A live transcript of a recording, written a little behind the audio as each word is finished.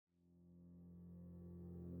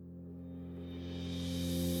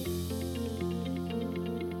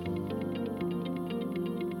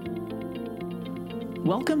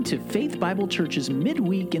Welcome to Faith Bible Church's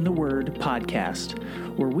Midweek in the Word podcast,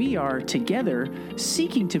 where we are together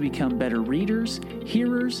seeking to become better readers,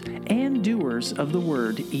 hearers, and doers of the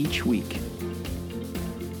Word each week.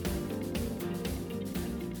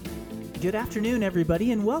 Good afternoon,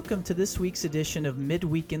 everybody, and welcome to this week's edition of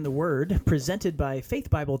Midweek in the Word, presented by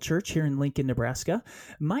Faith Bible Church here in Lincoln, Nebraska.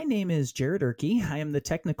 My name is Ehrke. I am the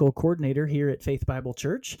technical coordinator here at Faith Bible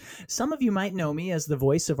Church. Some of you might know me as the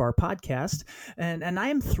voice of our podcast, and I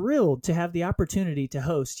am thrilled to have the opportunity to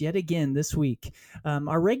host yet again this week.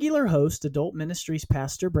 Our regular host, Adult Ministries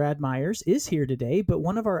Pastor Brad Myers, is here today, but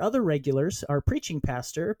one of our other regulars, our preaching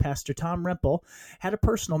pastor, Pastor Tom Rempel, had a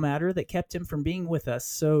personal matter that kept him from being with us.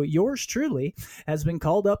 So yours truly has been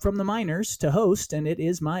called up from the minors to host, and it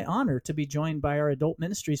is my honor to be joined by our Adult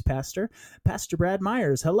Ministries pastor, Pastor Brad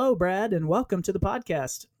Myers. Hello, Brad, and welcome to the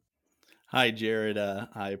podcast. Hi, Jared.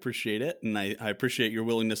 I appreciate it, and I appreciate your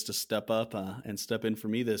willingness to step up and step in for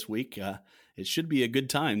me this week. It should be a good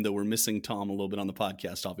time, though we're missing Tom a little bit on the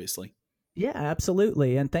podcast, obviously. Yeah,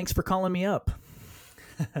 absolutely, and thanks for calling me up.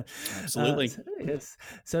 Absolutely. Yes.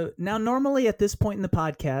 So now normally at this point in the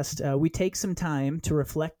podcast, we take some time to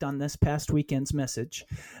reflect on this past weekend's message.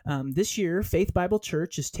 This year, Faith Bible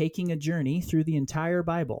Church is taking a journey through the entire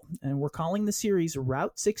Bible, and we're calling the series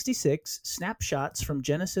Route 66, Snapshots from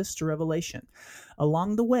Genesis to Revelation.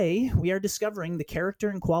 Along the way, we are discovering the character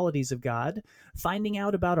and qualities of God, finding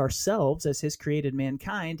out about ourselves as His created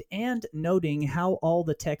mankind, and noting how all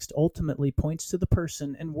the text ultimately points to the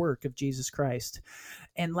person and work of Jesus Christ.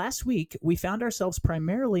 And last week, we found ourselves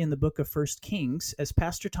primarily in the book of 1 Kings as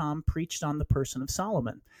Pastor Tom preached on the person of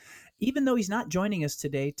Solomon. Even though he's not joining us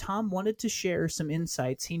today, Tom wanted to share some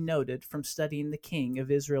insights he noted from studying the king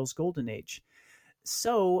of Israel's golden age.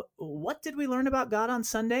 So, what did we learn about God on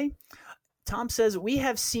Sunday? Tom says, we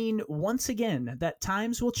have seen once again that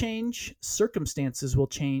times will change, circumstances will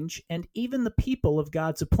change, and even the people of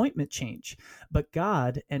God's appointment change. But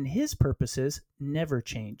God and His purposes never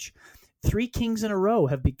change. 3 kings in a row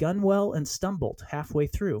have begun well and stumbled halfway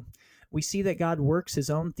through. We see that God works His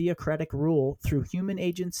own theocratic rule through human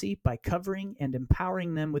agency by covering and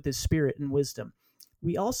empowering them with His Spirit and wisdom.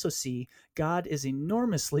 We also see God is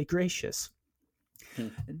enormously gracious.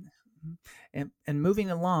 And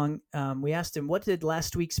moving along, we asked him, what did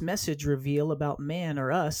last week's message reveal about man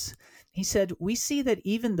or us? He said, we see that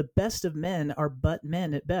even the best of men are but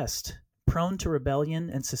men at best, prone to rebellion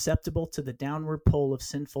and susceptible to the downward pull of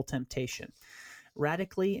sinful temptation,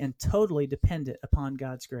 radically and totally dependent upon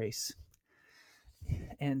God's grace.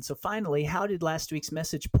 And so finally, how did last week's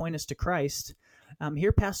message point us to Christ?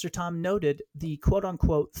 Here, Pastor Tom noted the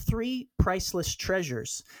quote-unquote 3 priceless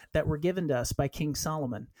treasures that were given to us by King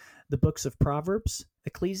Solomon, the books of Proverbs,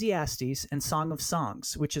 Ecclesiastes, and Song of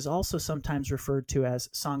Songs, which is also sometimes referred to as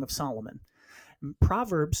Song of Solomon.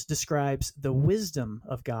 Proverbs describes the wisdom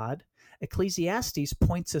of God, Ecclesiastes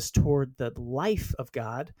points us toward the life of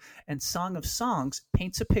God, and Song of Songs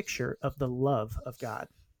paints a picture of the love of God.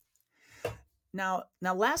 Now,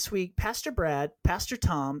 last week, Pastor Brad, Pastor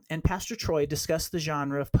Tom, and Pastor Troy discussed the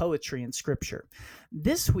genre of poetry in Scripture.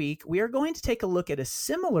 This week, we are going to take a look at a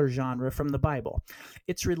similar genre from the Bible.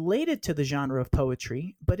 It's related to the genre of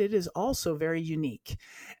poetry, but it is also very unique.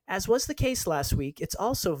 As was the case last week, it's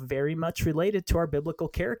also very much related to our biblical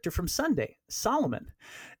character from Sunday, Solomon.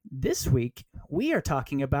 This week, we are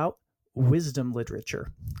talking about wisdom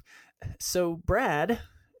literature. So, Brad,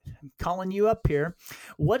 I'm calling you up here.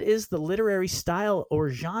 What is the literary style or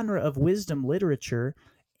genre of wisdom literature,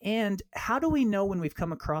 and how do we know when we've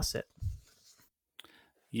come across it?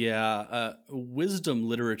 Yeah, wisdom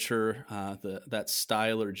literature, that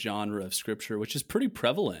style or genre of Scripture, which is pretty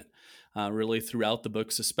prevalent really throughout the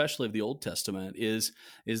books, especially of the Old Testament, is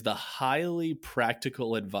the highly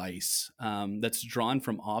practical advice that's drawn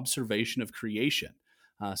from observation of creation.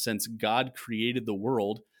 Since God created the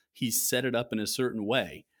world, He set it up in a certain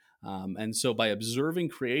way. And so by observing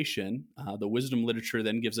creation, the wisdom literature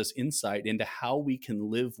then gives us insight into how we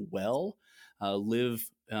can live well,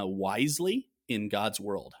 live wisely in God's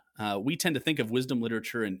world. We tend to think of wisdom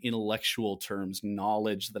literature in intellectual terms,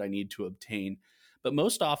 knowledge that I need to obtain. But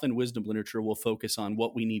most often, wisdom literature will focus on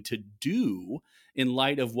what we need to do in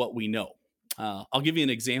light of what we know. I'll give you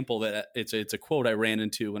an example that it's a quote I ran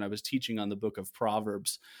into when I was teaching on the book of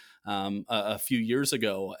Proverbs a few years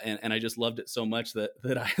ago, and I just loved it so much that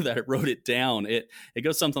I wrote it down. It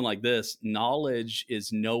goes something like this: knowledge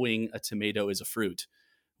is knowing a tomato is a fruit.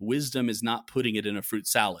 Wisdom is not putting it in a fruit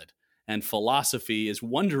salad. And philosophy is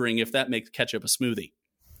wondering if that makes ketchup a smoothie.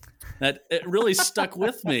 That it really stuck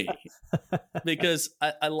with me. because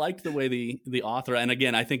I like the way the author, and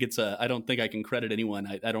again, I think I don't think I can credit anyone.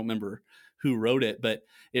 I don't remember who wrote it, but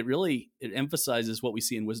it emphasizes what we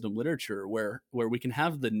see in wisdom literature, where we can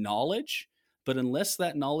have the knowledge, but unless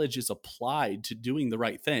that knowledge is applied to doing the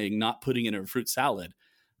right thing, not putting it in a fruit salad,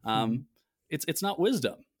 Mhm. um, it's not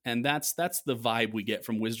wisdom. And that's the vibe we get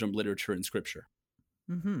from wisdom literature in Scripture.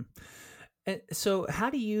 Mhm. So how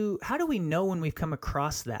do we know when we've come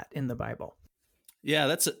across that in the Bible? Yeah,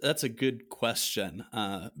 that's a good question,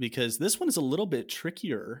 because this one is a little bit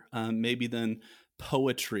trickier, maybe than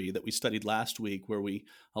poetry that we studied last week, where we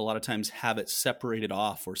a lot of times have it separated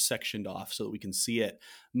off or sectioned off so that we can see it.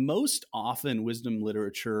 Most often, wisdom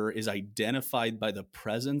literature is identified by the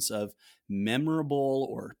presence of memorable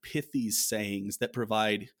or pithy sayings that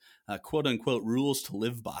provide quote unquote rules to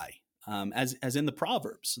live by, as in the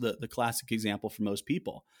Proverbs, the classic example for most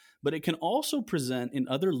people. But it can also present in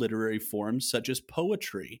other literary forms, such as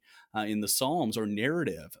poetry, in the Psalms, or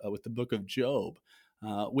narrative, with the book of Job,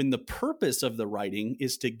 when the purpose of the writing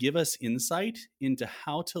is to give us insight into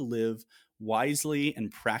how to live wisely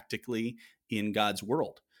and practically in God's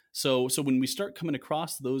world. So when we start coming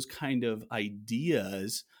across those kind of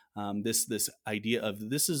ideas, this idea of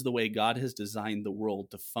this is the way God has designed the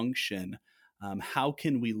world to function, how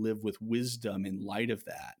can we live with wisdom in light of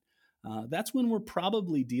that? That's when we're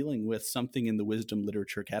probably dealing with something in the wisdom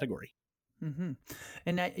literature category. Hmm.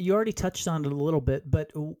 And you already touched on it a little bit,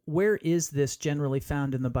 but where is this generally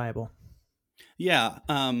found in the Bible? Yeah,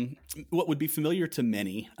 what would be familiar to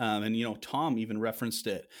many, and Tom even referenced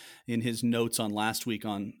it in his notes on last week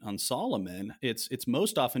on Solomon. It's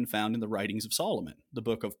most often found in the writings of Solomon, the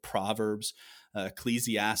book of Proverbs,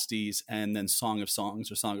 Ecclesiastes, and then Song of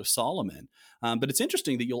Songs or Song of Solomon. But it's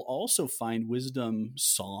interesting that you'll also find wisdom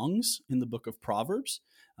songs in the book of Proverbs.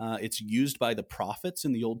 It's used by the prophets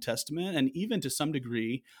in the Old Testament, and even to some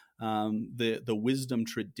degree, the wisdom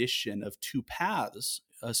tradition of two paths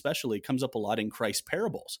especially comes up a lot in Christ's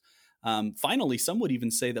parables. Finally, some would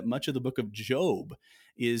even say that much of the book of Job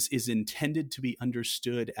is intended to be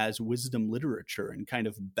understood as wisdom literature and kind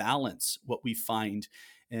of balance what we find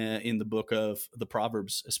in the book of the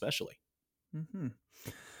Proverbs, especially. Hmm.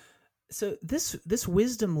 So this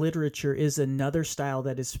wisdom literature is another style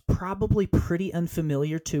that is probably pretty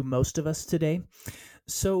unfamiliar to most of us today.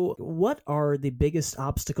 So, what are the biggest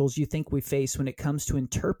obstacles you think we face when it comes to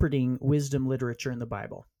interpreting wisdom literature in the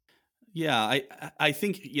Bible? Yeah, I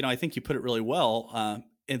think I think you put it really well,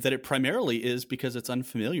 and that it primarily is because it's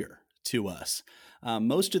unfamiliar to us.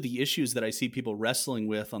 Most of the issues that I see people wrestling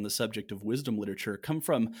with on the subject of wisdom literature come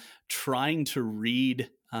from trying to read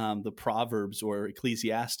the Proverbs or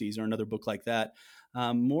Ecclesiastes or another book like that,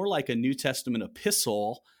 more like a New Testament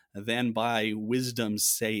epistle than by wisdom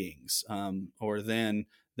sayings, or than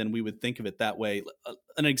we would think of it that way.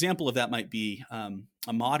 An example of that might be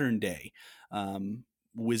a modern day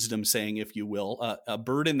wisdom saying, if you will. A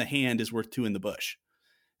bird in the hand is worth two in the bush.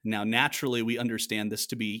 Now, naturally, we understand this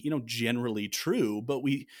to be, generally true, but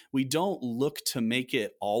we don't look to make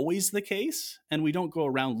it always the case, and we don't go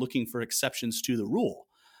around looking for exceptions to the rule.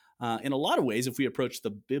 In a lot of ways, if we approach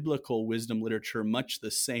the biblical wisdom literature much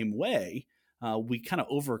the same way, we kind of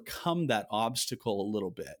overcome that obstacle a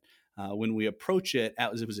little bit when we approach it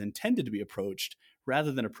as it was intended to be approached,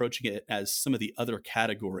 rather than approaching it as some of the other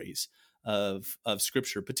categories of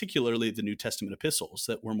Scripture, particularly the New Testament epistles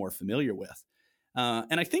that we're more familiar with.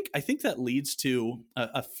 And I think that leads to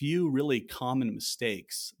a few really common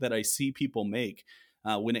mistakes that I see people make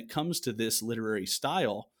when it comes to this literary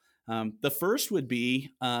style. The first would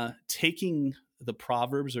be taking the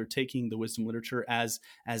Proverbs or taking the wisdom literature as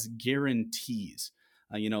guarantees.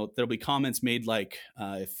 There'll be comments made like,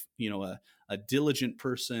 if a diligent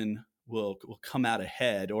person will come out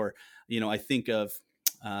ahead, or I think of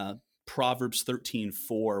Proverbs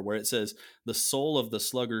 13:4, where it says, "The soul of the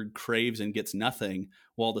sluggard craves and gets nothing,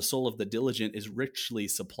 while the soul of the diligent is richly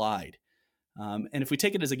supplied." And if we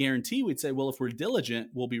take it as a guarantee, we'd say, well, if we're diligent,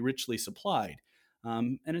 we'll be richly supplied.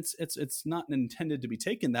 And it's not intended to be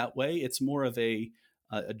taken that way. It's more of a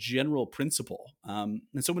general principle. And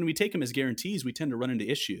so when we take them as guarantees, we tend to run into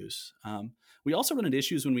issues. We also run into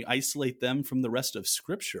issues when we isolate them from the rest of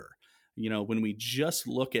Scripture. When we just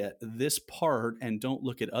look at this part and don't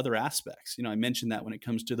look at other aspects. I mentioned that when it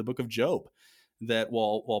comes to the book of Job, that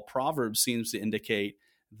while Proverbs seems to indicate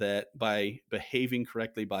that by behaving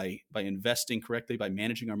correctly, by investing correctly, by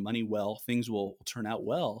managing our money well, things will turn out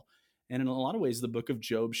well. And in a lot of ways, the book of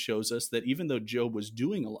Job shows us that even though Job was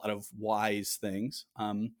doing a lot of wise things,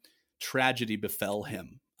 tragedy befell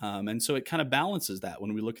him. And so it kind of balances that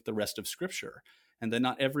when we look at the rest of Scripture. And that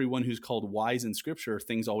not everyone who's called wise in Scripture,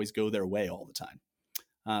 things always go their way all the time.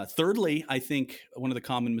 Thirdly, I think one of the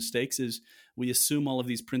common mistakes is we assume all of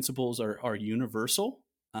these principles are universal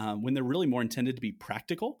when they're really more intended to be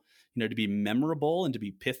practical, to be memorable and to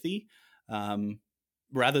be pithy, um,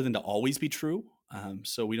 rather than to always be true.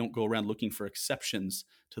 So we don't go around looking for exceptions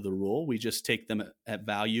to the rule. We just take them at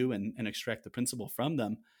value and extract the principle from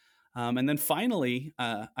them. And then finally,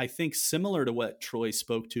 I think similar to what Troy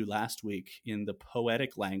spoke to last week in the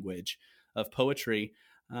poetic language of poetry,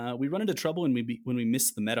 we run into trouble when we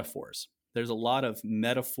miss the metaphors. There's a lot of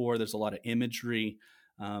metaphor, there's a lot of imagery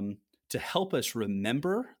to help us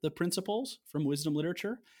remember the principles from wisdom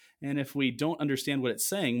literature. And if we don't understand what it's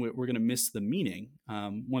saying, we're going to miss the meaning.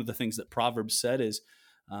 One of the things that Proverbs said is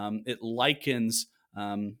it likens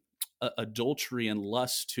adultery and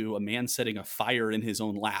lust to a man setting a fire in his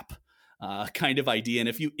own lap, kind of idea. And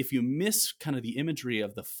if you miss kind of the imagery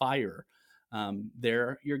of the fire,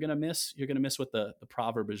 there you're gonna miss what the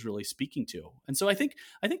proverb is really speaking to. And so I think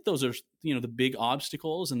those are the big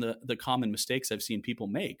obstacles and the common mistakes I've seen people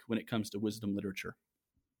make when it comes to wisdom literature.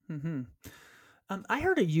 Mm-hmm. I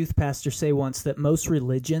heard a youth pastor say once that most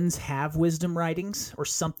religions have wisdom writings or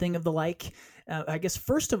something of the like. I guess,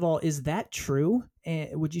 first of all, is that true?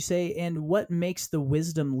 Would you say? And what makes the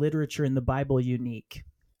wisdom literature in the Bible unique?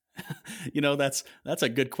 That's a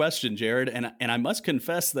good question, Jared. And I must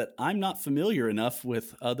confess that I'm not familiar enough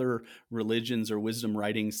with other religions or wisdom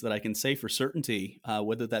writings that I can say for certainty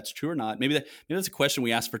whether that's true or not. Maybe that's a question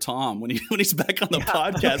we ask for Tom when he's back on the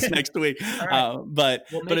podcast next week. Right.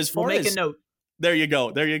 But as far we'll make as a note. There you go.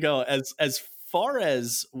 As far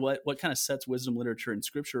as what kind of sets wisdom literature and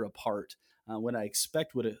scripture apart, what I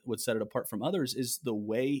expect would set it apart from others is the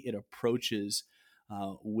way it approaches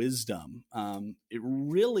wisdom. It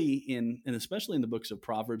really, and especially in the books of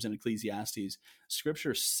Proverbs and Ecclesiastes,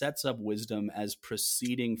 scripture sets up wisdom as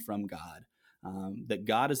proceeding from God. That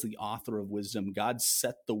God is the author of wisdom. God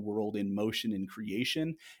set the world in motion in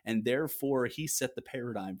creation, and therefore he set the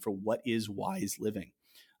paradigm for what is wise living.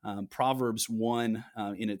 Proverbs 1,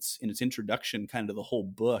 in its introduction, kind of the whole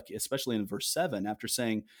book, especially in verse 7, after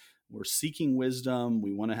saying we're seeking wisdom,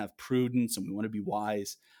 we want to have prudence, and we want to be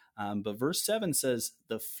wise. But verse 7 says,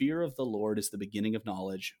 the fear of the Lord is the beginning of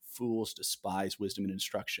knowledge. Fools despise wisdom and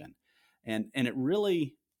instruction. And it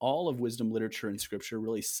really, all of wisdom literature and scripture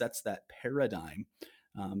really sets that paradigm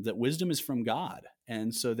that wisdom is from God.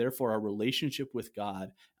 And so therefore our relationship with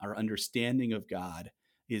God, our understanding of God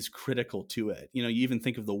is critical to it. You even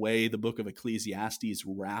think of the way the book of Ecclesiastes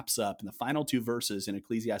wraps up in the final two verses in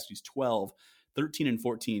Ecclesiastes 12, 13 and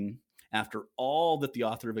 14, after all that the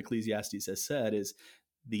author of Ecclesiastes has said is,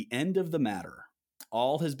 the end of the matter,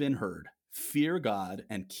 all has been heard. Fear God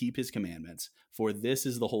and keep his commandments, for this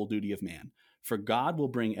is the whole duty of man. For God will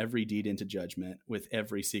bring every deed into judgment with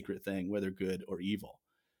every secret thing, whether good or evil.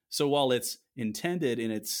 So while it's intended in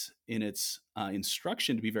its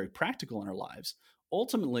instruction to be very practical in our lives,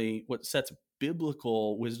 ultimately what sets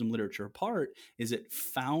biblical wisdom literature apart is it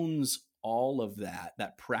founds all of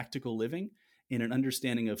that practical living in an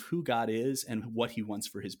understanding of who God is and what he wants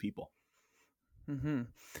for his people. Mm-hmm.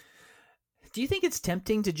 Do you think it's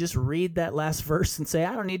tempting to just read that last verse and say,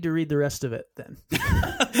 I don't need to read the rest of it then?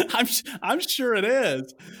 I'm sure it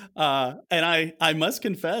is. And I must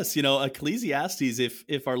confess, Ecclesiastes,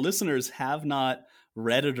 if our listeners have not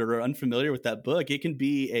read it or are unfamiliar with that book, it can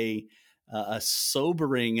be a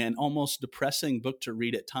sobering and almost depressing book to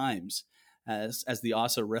read at times as the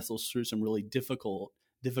author wrestles through some really difficult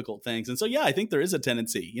things. And so, yeah, I think there is a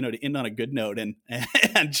tendency, to end on a good note and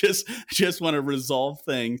just want to resolve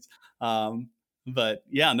things. But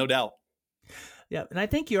yeah, no doubt. Yeah. And I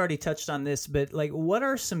think you already touched on this, but what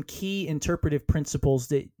are some key interpretive principles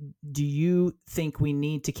that do you think we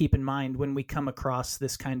need to keep in mind when we come across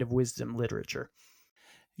this kind of wisdom literature?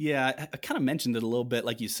 Yeah, I kind of mentioned it a little bit,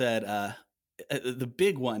 like you said, the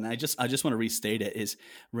big one, I just want to restate it, is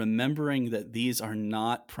remembering that these are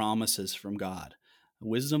not promises from God.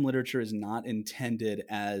 Wisdom literature is not intended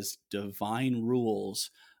as divine rules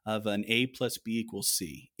of an A plus B equals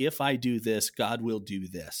C. If I do this, God will do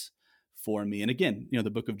this for me. And again, the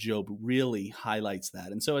book of Job really highlights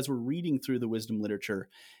that. And so as we're reading through the wisdom literature,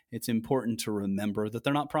 it's important to remember that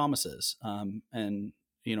they're not promises, and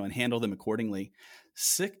handle them accordingly.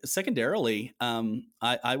 Secondarily,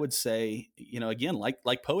 I would say, again,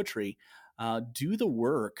 like poetry, do the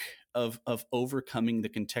work of overcoming the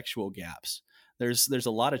contextual gaps. There's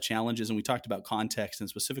a lot of challenges, and we talked about context and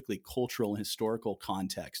specifically cultural and historical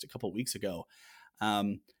context a couple of weeks ago.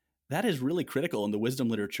 That is really critical in the wisdom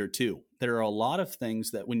literature too. There are a lot of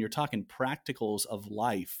things that when you're talking practicals of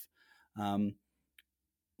life,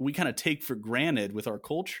 we kind of take for granted with our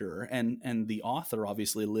culture, and the author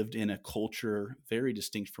obviously lived in a culture very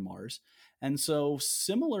distinct from ours. And so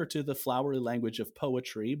similar to the flowery language of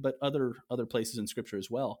poetry, but other places in scripture as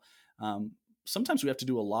well, sometimes we have to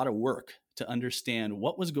do a lot of work to understand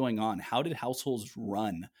what was going on. How did households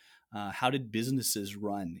run? How did businesses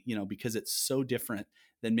run? Because it's so different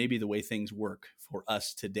than maybe the way things work for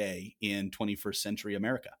us today in 21st century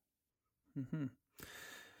America. Mm-hmm.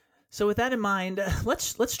 So with that in mind,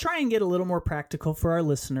 let's try and get a little more practical for our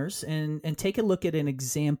listeners and take a look at an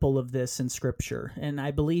example of this in Scripture. And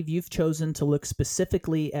I believe you've chosen to look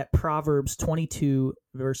specifically at Proverbs 22,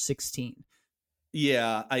 verse 16.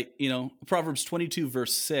 Yeah, Proverbs 22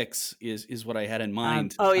 verse 6 is what I had in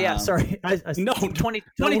mind. Sorry. No,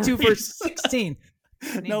 22 verse 16.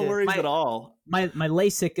 No worries at all. My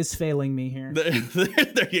LASIK is failing me here.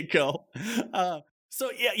 There you go.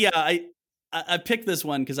 I picked this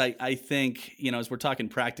one because I think, as we're talking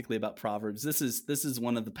practically about Proverbs, this is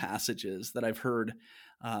one of the passages that I've heard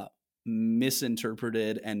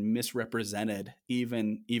misinterpreted and misrepresented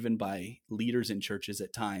even by leaders in churches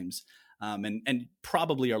at times. And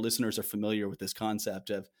probably our listeners are familiar with this concept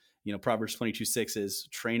of, Proverbs 22:6 is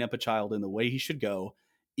train up a child in the way he should go.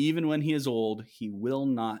 Even when he is old, he will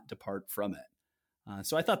not depart from it.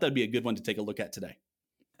 So I thought that'd be a good one to take a look at today.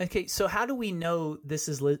 Okay, so how do we know this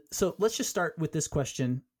is so let's just start with this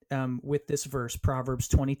question, with this verse, Proverbs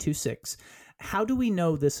 22:6. How do we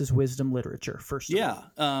know this is wisdom literature, first of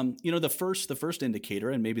all? The first indicator,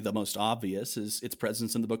 and maybe the most obvious, is its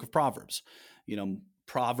presence in the book of Proverbs.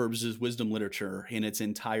 Proverbs is wisdom literature in its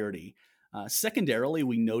entirety. Secondarily,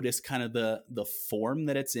 we notice kind of the form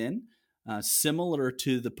that it's in. Similar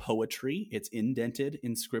to the poetry, it's indented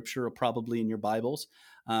in scripture, or probably in your Bibles.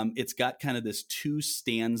 It's got kind of this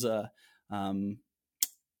 2-stanza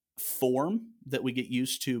form that we get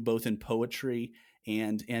used to both in poetry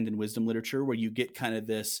and in wisdom literature, where you get kind of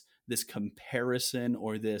this comparison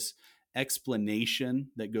or this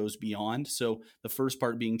explanation that goes beyond. So the first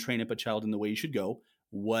part being train up a child in the way you should go.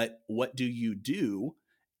 What do you do?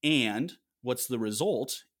 And what's the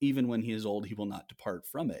result? Even when he is old, he will not depart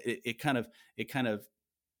from it. It kind of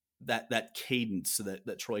that cadence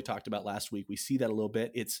that Troy talked about last week. We see that a little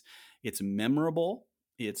bit. It's memorable.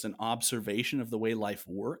 It's an observation of the way life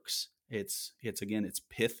works. It's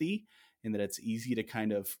pithy in that it's easy to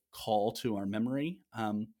kind of call to our memory.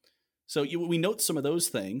 So we note some of those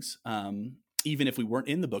things, even if we weren't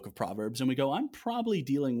in the book of Proverbs, and we go, I'm probably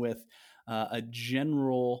dealing with a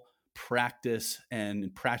general practice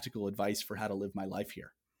and practical advice for how to live my life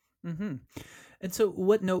here. Mm-hmm. And so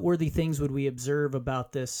what noteworthy things would we observe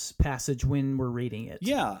about this passage when we're reading it?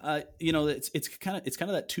 Yeah. It's kind of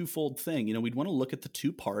that twofold thing. We'd want to look at the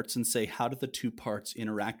two parts and say, how do the two parts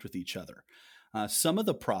interact with each other? Some of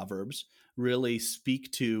the Proverbs really speak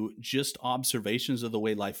to just observations of the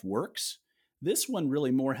way life works. This one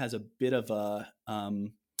really more has a bit of a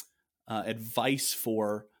advice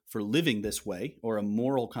for living this way, or a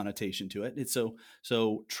moral connotation to it. It's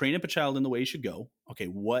so train up a child in the way he should go. Okay,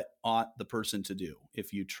 what ought the person to do?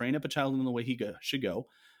 If you train up a child in the way he should go,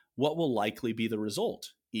 what will likely be the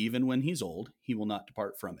result? Even when he's old, he will not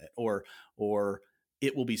depart from it, or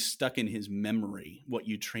it will be stuck in his memory what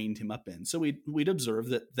you trained him up in. So we'd observe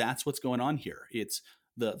that that's what's going on here. It's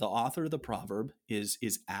the author of the proverb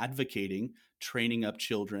is advocating training up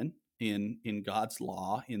children in God's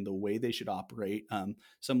law, in the way they should operate.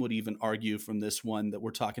 Some would even argue from this one that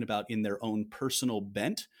we're talking about in their own personal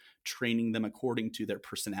bent, training them according to their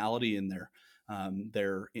personality and their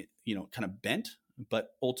kind of bent, but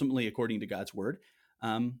ultimately according to God's word.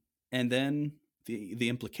 And then the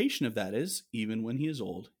implication of that is, even when he is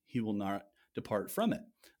old, he will not depart from it.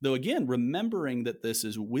 Though again, remembering that this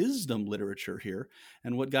is wisdom literature here,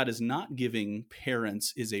 and what God is not giving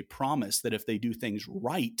parents is a promise that if they do things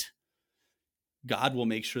right, God will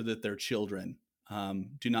make sure that their children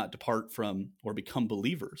do not depart from or become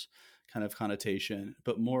believers, kind of connotation,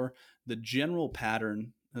 but more the general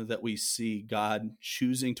pattern that we see God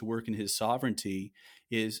choosing to work in his sovereignty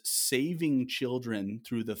is saving children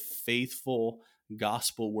through the faithful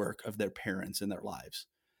gospel work of their parents in their lives.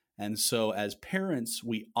 And so as parents,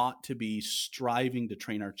 we ought to be striving to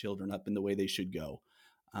train our children up in the way they should go,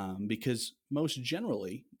 because most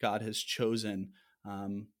generally, God has chosen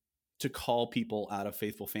to call people out of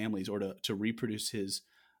faithful families, or to reproduce his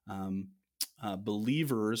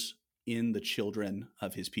believers in the children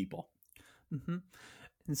of his people. Mm-hmm.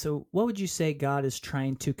 And so what would you say God is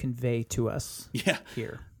trying to convey to us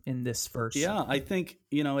here in this verse? Yeah, I think,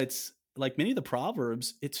 it's like many of the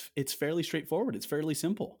Proverbs, it's fairly straightforward. It's fairly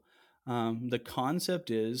simple. The concept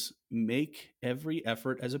is make every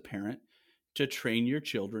effort as a parent to train your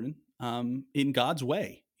children in God's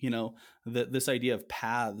way. This idea of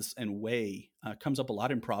paths and way comes up a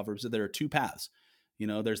lot in Proverbs, that there are two paths.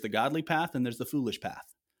 There's the godly path and there's the foolish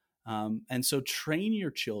path. And so train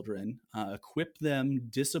your children, equip them,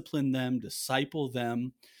 discipline them, disciple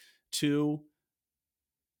them to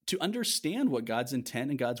understand what God's intent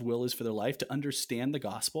and God's will is for their life, to understand the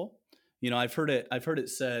gospel. I've heard it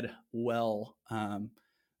said well,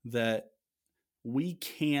 that we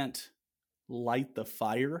can't light the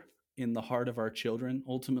fire in the heart of our children.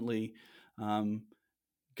 Ultimately,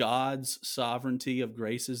 God's sovereignty of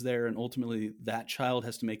grace is there, and ultimately that child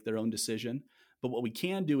has to make their own decision. But what we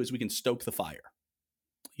can do is we can stoke the fire,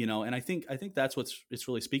 and I think that's what it's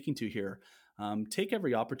really speaking to here. Take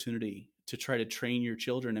every opportunity to try to train your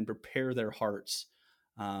children and prepare their hearts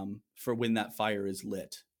for when that fire is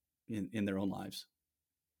lit in their own lives.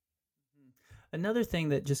 Another thing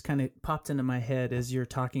that just kind of popped into my head as you're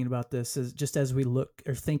talking about this is just as we look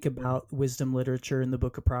or think about wisdom literature in the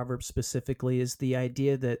book of Proverbs specifically, is the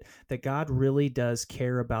idea that God really does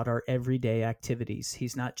care about our everyday activities.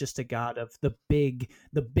 He's not just a God of the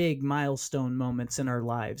big milestone moments in our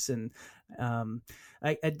lives. And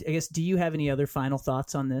I guess, do you have any other final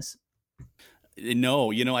thoughts on this?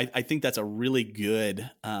 No, I think that's a really good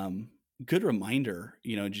reminder,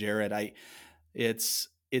 Jared.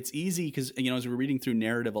 It's easy because, as we're reading through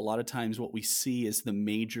narrative, a lot of times what we see is the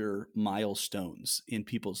major milestones in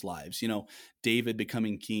people's lives. David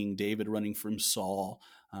becoming king, David running from Saul,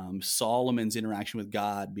 Solomon's interaction with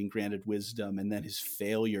God, being granted wisdom, and then his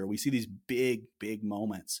failure. We see these big, big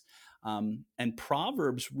moments. And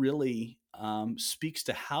Proverbs really speaks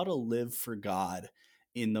to how to live for God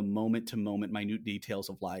in the moment-to-moment, minute details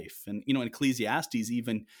of life. And, Ecclesiastes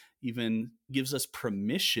even gives us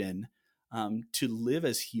permission to live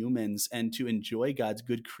as humans and to enjoy God's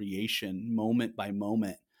good creation moment by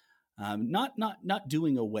moment. Not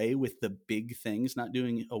doing away with the big things, not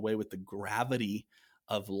doing away with the gravity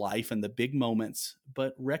of life and the big moments,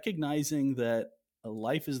 but recognizing that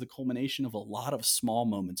life is the culmination of a lot of small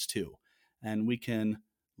moments too. And we can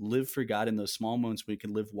live for God in those small moments. We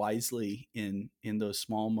can live wisely in those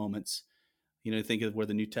small moments. Think of where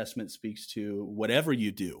the New Testament speaks to whatever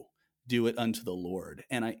you do it unto the Lord.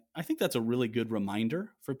 And I think that's a really good reminder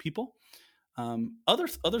for people. Other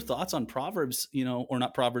thoughts on Proverbs, or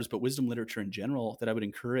not Proverbs, but wisdom literature in general, that I would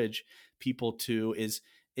encourage people to is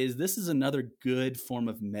this is another good form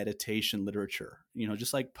of meditation literature.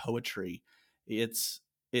 Just like poetry, it's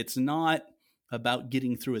not about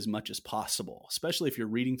getting through as much as possible, especially if you're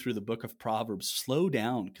reading through the book of Proverbs. Slow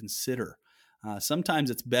down, consider. Sometimes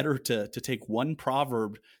it's better to take one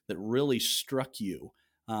proverb that really struck you,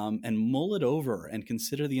 and mull it over and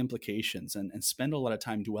consider the implications and spend a lot of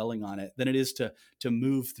time dwelling on it than it is to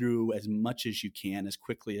move through as much as you can as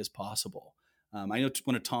quickly as possible. I know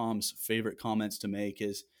one of Tom's favorite comments to make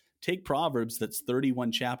is take Proverbs that's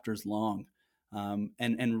 31 chapters long,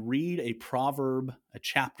 and read a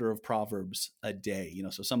chapter of Proverbs a day.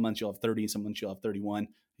 So some months you'll have 30, some months you'll have 31,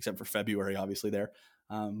 except for February, obviously there.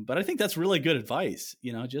 But I think that's really good advice.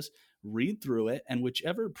 Just read through it, and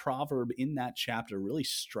whichever proverb in that chapter really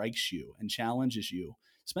strikes you and challenges you,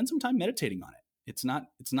 spend some time meditating on it. It's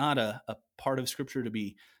not a part of Scripture to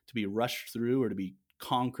be rushed through or to be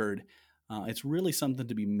conquered. It's really something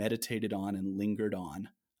to be meditated on and lingered on.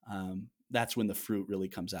 That's when the fruit really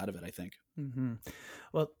comes out of it, I think. Mm-hmm.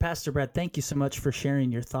 Well, Pastor Brad, thank you so much for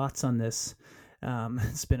sharing your thoughts on this.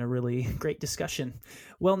 It's been a really great discussion.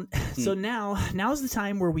 Well, so now's the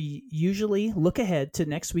time where we usually look ahead to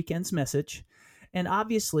next weekend's message. And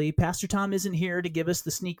obviously, Pastor Tom isn't here to give us the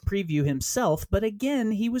sneak preview himself, but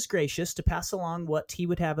again, he was gracious to pass along what he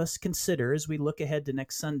would have us consider as we look ahead to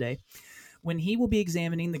next Sunday, when he will be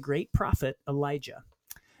examining the great prophet Elijah.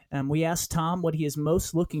 We asked Tom what he is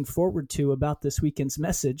most looking forward to about this weekend's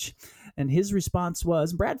message, and his response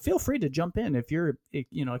was, Brad, feel free to jump in if you're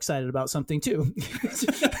excited about something too.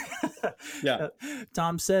 Yeah.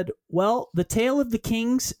 Tom said, well, the tale of the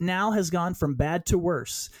kings now has gone from bad to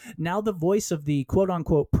worse. Now the voice of the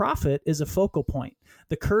quote-unquote prophet is a focal point.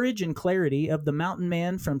 The courage and clarity of the mountain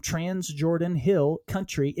man from Transjordan Hill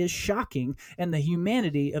country is shocking, and the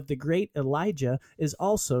humanity of the great Elijah is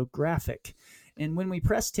also graphic. And when we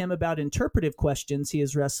pressed him about interpretive questions he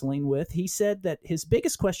is wrestling with, he said that his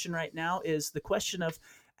biggest question right now is the question of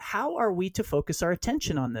how are we to focus our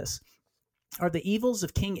attention on this? Are the evils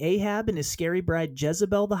of King Ahab and his scary bride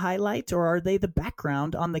Jezebel the highlight, or are they the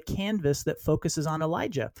background on the canvas that focuses on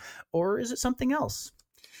Elijah? Or is it something else?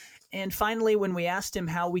 And finally, when we asked him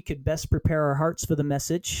how we could best prepare our hearts for the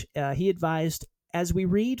message, he advised, as we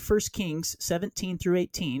read 1 Kings 17 through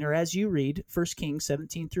 18, or as you read 1 Kings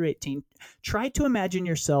 17 through 18, try to imagine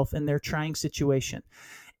yourself in their trying situation.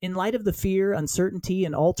 In light of the fear, uncertainty,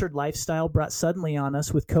 and altered lifestyle brought suddenly on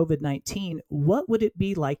us with COVID-19, what would it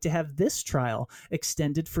be like to have this trial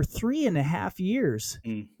extended for 3.5 years?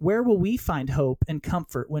 Where will we find hope and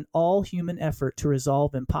comfort when all human effort to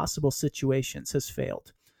resolve impossible situations has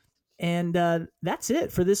failed? And that's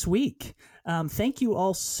it for this week. Thank you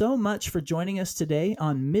all so much for joining us today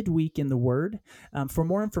on Midweek in the Word. For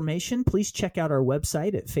more information, please check out our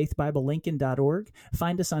website at faithbiblelincoln.org.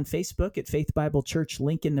 Find us on Facebook at Faith Bible Church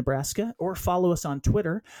Lincoln, Nebraska, or follow us on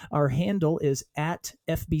Twitter. Our handle is at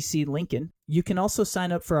FBC Lincoln. You can also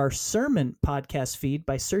sign up for our sermon podcast feed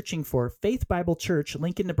by searching for Faith Bible Church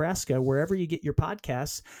Lincoln, Nebraska, wherever you get your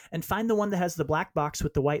podcasts, and find the one that has the black box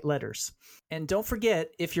with the white letters. And don't forget,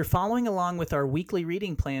 if you're following along with our weekly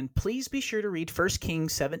reading plan, please be sure to read 1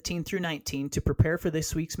 Kings 17 through 19 to prepare for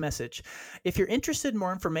this week's message. If you're interested in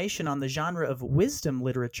more information on the genre of wisdom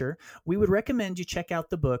literature, we would recommend you check out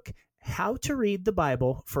the book How to Read the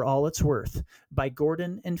Bible for All It's Worth by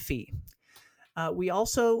Gordon and Fee. We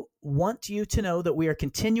also want you to know that we are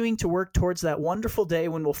continuing to work towards that wonderful day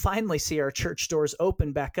when we'll finally see our church doors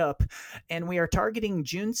open back up. And we are targeting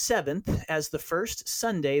June 7th as the first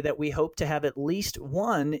Sunday that we hope to have at least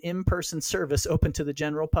one in-person service open to the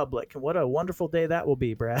general public. What a wonderful day that will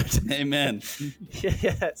be, Brad. Amen.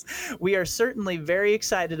 Yes, we are certainly very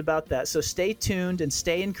excited about that. So stay tuned and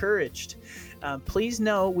stay encouraged. Please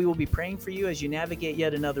know we will be praying for you as you navigate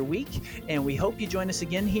yet another week, and we hope you join us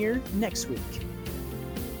again here next week.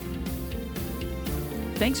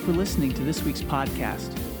 Thanks for listening to this week's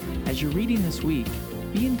podcast. As you're reading this week,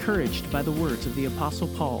 be encouraged by the words of the Apostle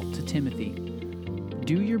Paul to Timothy.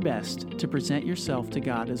 Do your best to present yourself to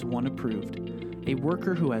God as one approved, a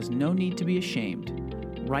worker who has no need to be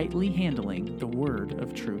ashamed, rightly handling the word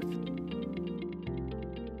of truth.